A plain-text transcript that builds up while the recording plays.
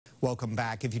Welcome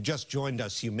back. If you just joined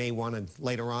us, you may want to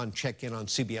later on check in on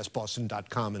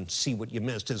cbsboston.com and see what you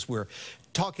missed as we're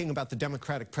talking about the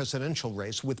Democratic presidential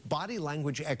race with body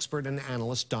language expert and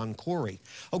analyst Don Khoury.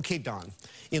 Okay, Don,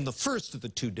 in the first of the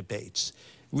two debates,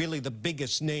 really the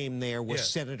biggest name there was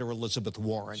Senator Elizabeth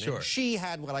Warren. Sure. And she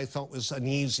had what I thought was an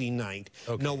easy night.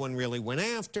 Okay. No one really went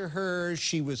after her.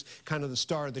 She was kind of the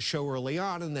star of the show early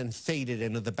on and then faded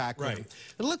into the background. Right.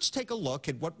 And let's take a look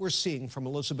at what we're seeing from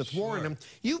Elizabeth Warren. And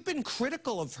you've been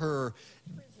critical of her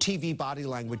TV body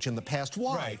language in the past.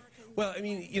 Why? Right. Well, I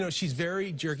mean, you know, she's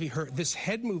very jerky. This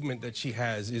head movement that she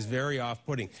has is very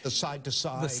off-putting. The side to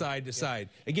side. The side to side.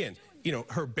 Again, you know,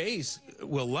 her base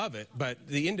will love it, but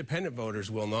the independent voters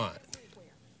will not.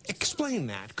 Explain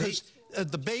that, because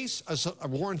the base, as a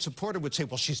Warren supporter, would say,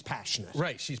 well, she's passionate.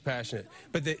 Right, she's passionate.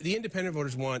 But the independent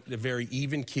voters want a very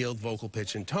even-keeled vocal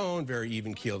pitch and tone, very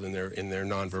even-keeled in their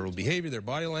nonverbal behavior, their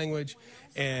body language,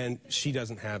 and she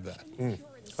doesn't have that.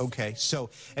 Okay, so,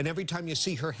 and every time you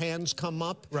see her hands come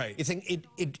up, right, you think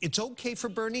it's okay for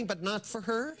Bernie, but not for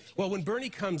her? Well, when Bernie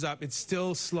comes up, it's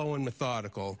still slow and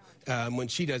methodical. When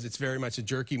she does, it's very much a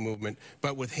jerky movement.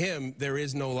 But with him, there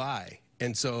is no lie.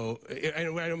 And so, I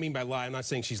don't mean by lie, I'm not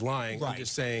saying she's lying. Right. I'm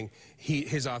just saying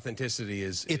his authenticity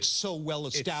is... It's so well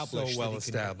established. It's so well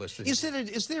established.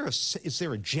 Is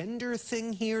there a gender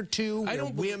thing here, too? I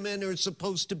don't believe women are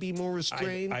supposed to be more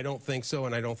restrained? I don't think so,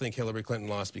 and I don't think Hillary Clinton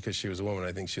lost because she was a woman.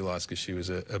 I think she lost because she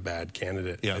was a bad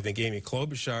candidate. Yeah. I think Amy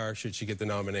Klobuchar, should she get the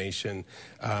nomination,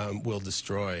 will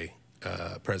destroy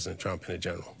President Trump in a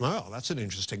general. Well, that's an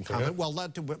interesting comment. Well,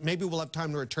 maybe we'll have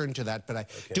time to return to that, but I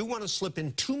do want to slip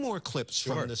in two more clips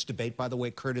from this debate, by the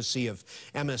way, courtesy of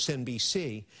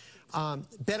MSNBC.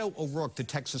 Beto O'Rourke, the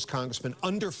Texas congressman,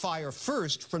 under fire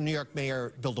first from New York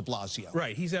Mayor Bill de Blasio.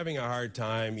 Right, he's having a hard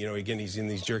time. You know, again, he's in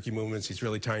these jerky movements. He's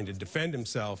really trying to defend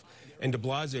himself. And de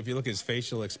Blasio, if you look at his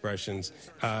facial expressions,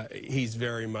 he's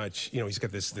very much, you know, he's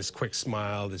got this quick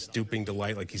smile, this duping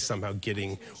delight, like he's somehow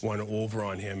getting one over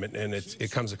on him, and it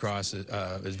comes across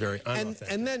as very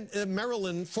unauthentic. And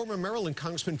then former Maryland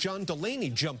Congressman John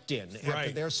Delaney jumped in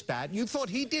after their spat. You thought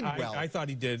he did well. I thought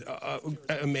he did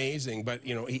amazing, but,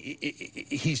 you know,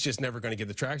 he's just never going to get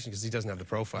the traction because he doesn't have the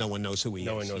profile. No one knows who he is.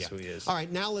 No one knows who he is. All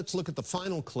right, now let's look at the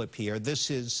final clip here.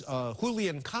 This is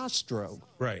Julian Castro.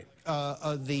 Right.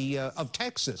 Of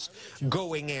Texas,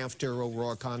 going after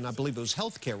O'Rourke on, I believe it was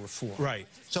health care reform. Right.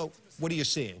 So what are you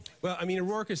seeing? Well, I mean,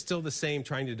 O'Rourke is still the same,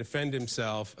 trying to defend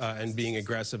himself and being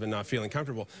aggressive and not feeling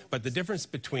comfortable. But the difference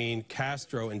between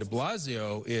Castro and de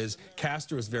Blasio is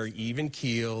Castro is very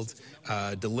even-keeled,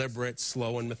 deliberate,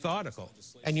 slow, and methodical.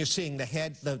 And you're seeing the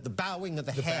head, the bowing of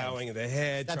the head. The bowing of the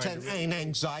head. That's an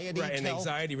anxiety. Right, an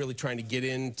anxiety, really trying to get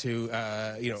into,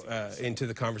 into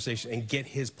the conversation and get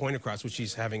his point across, which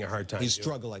he's having a hard time. He's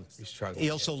struggling. He's struggling. He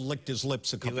also licked his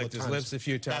lips a couple of times. He licked his lips a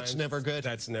few times. That's never good.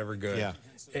 That's never good. Yeah.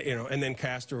 You know, and then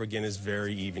Castro again is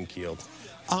very even-keeled.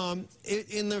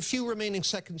 In the few remaining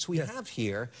seconds we have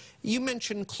here, you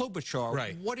mentioned Klobuchar.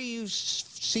 Right. What do you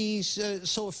see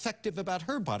so effective about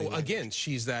her body language? Again,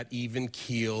 she's that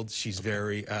even-keeled. She's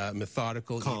very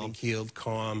methodical, even-keeled,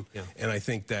 calm. Yeah. And I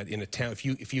think that in a town,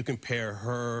 if you compare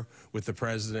her with the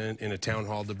president in a town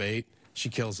hall debate, she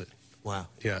kills it. Wow.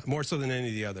 Yeah, more so than any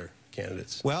of the other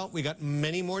candidates. Well, we got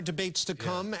many more debates to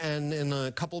come, and in a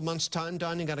couple of months' time,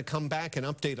 Don, you got to come back and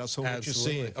update us on what you're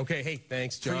seeing. Okay, hey,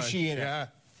 thanks, John. Appreciate it.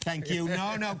 Thank you.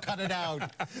 No, cut it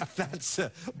out. That's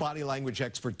body language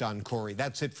expert Don Khoury.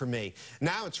 That's it for me.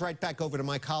 Now it's right back over to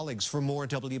my colleagues for more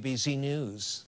WBZ News.